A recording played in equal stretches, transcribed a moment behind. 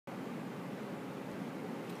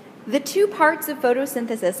The two parts of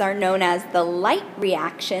photosynthesis are known as the light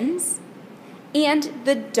reactions and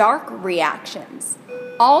the dark reactions,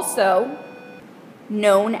 also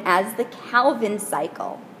known as the Calvin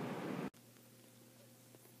cycle.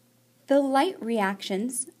 The light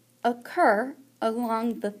reactions occur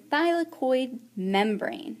along the thylakoid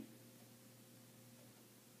membrane,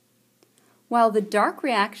 while the dark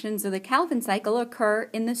reactions of the Calvin cycle occur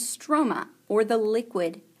in the stroma, or the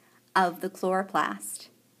liquid, of the chloroplast.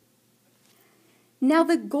 Now,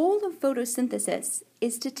 the goal of photosynthesis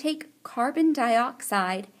is to take carbon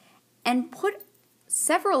dioxide and put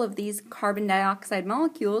several of these carbon dioxide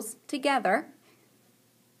molecules together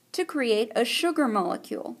to create a sugar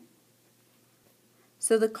molecule.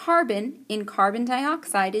 So the carbon in carbon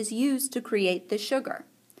dioxide is used to create the sugar.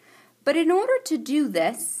 But in order to do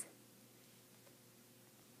this,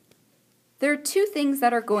 there are two things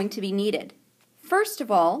that are going to be needed. First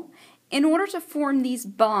of all, in order to form these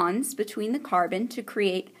bonds between the carbon to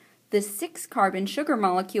create the 6-carbon sugar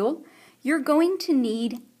molecule, you're going to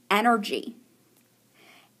need energy.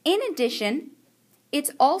 In addition,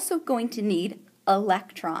 it's also going to need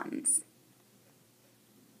electrons.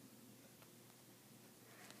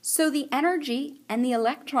 So the energy and the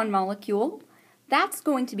electron molecule, that's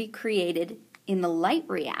going to be created in the light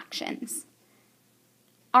reactions.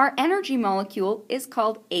 Our energy molecule is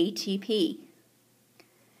called ATP.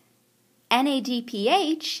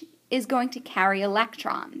 NADPH is going to carry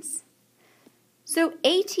electrons. So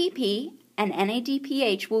ATP and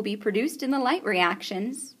NADPH will be produced in the light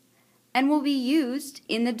reactions and will be used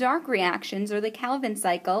in the dark reactions, or the Calvin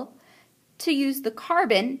cycle, to use the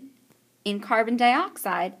carbon in carbon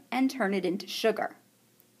dioxide and turn it into sugar.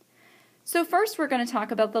 So first we're going to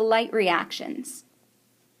talk about the light reactions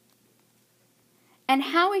and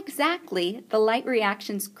how exactly the light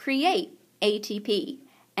reactions create ATP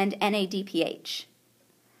and NADPH.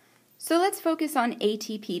 So let's focus on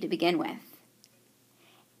ATP to begin with.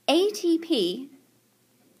 ATP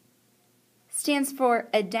stands for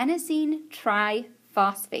adenosine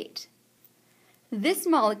triphosphate. This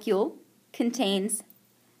molecule contains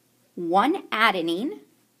one adenine,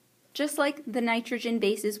 just like the nitrogen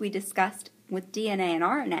bases we discussed with DNA and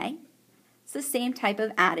RNA. It's the same type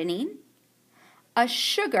of adenine, a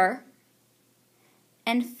sugar,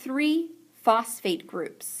 and 3 phosphate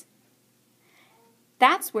groups.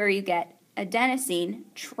 That's where you get adenosine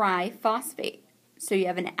triphosphate. So you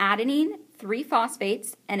have an adenine, 3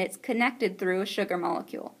 phosphates, and it's connected through a sugar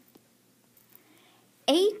molecule.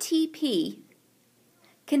 ATP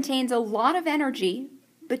contains a lot of energy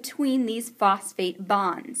between these phosphate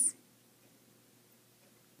bonds.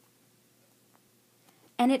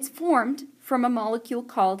 And it's formed from a molecule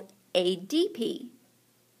called ADP,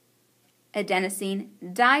 adenosine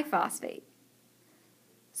diphosphate.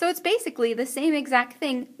 So it's basically the same exact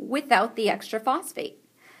thing without the extra phosphate.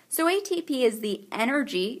 So ATP is the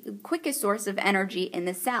energy, quickest source of energy in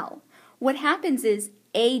the cell. What happens is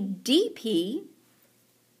ADP,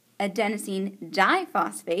 adenosine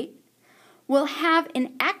diphosphate, will have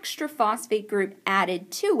an extra phosphate group added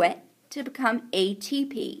to it to become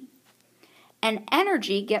ATP. And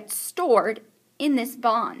energy gets stored in this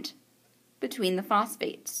bond between the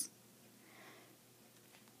phosphates.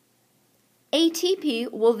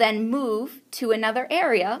 ATP will then move to another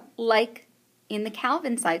area, like in the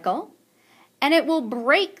Calvin cycle, and it will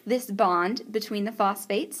break this bond between the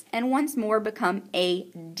phosphates and once more become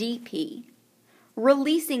ADP,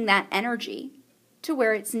 releasing that energy to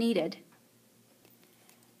where it's needed.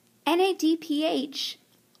 NADPH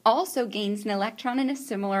also gains an electron in a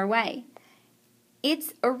similar way.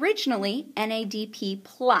 It's originally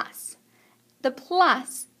NADP+. The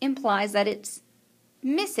plus implies that it's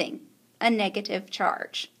missing a negative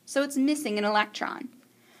charge, so it's missing an electron.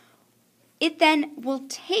 It then will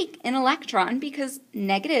take an electron because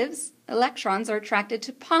negatives, electrons, are attracted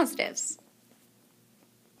to positives.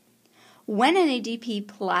 When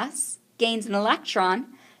NADP+ gains an electron,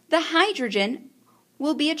 the hydrogen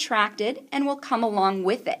will be attracted and will come along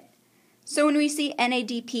with it. So when we see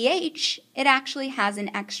NADPH, it actually has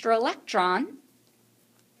an extra electron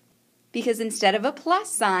because instead of a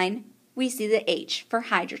plus sign, we see the H for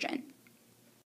hydrogen.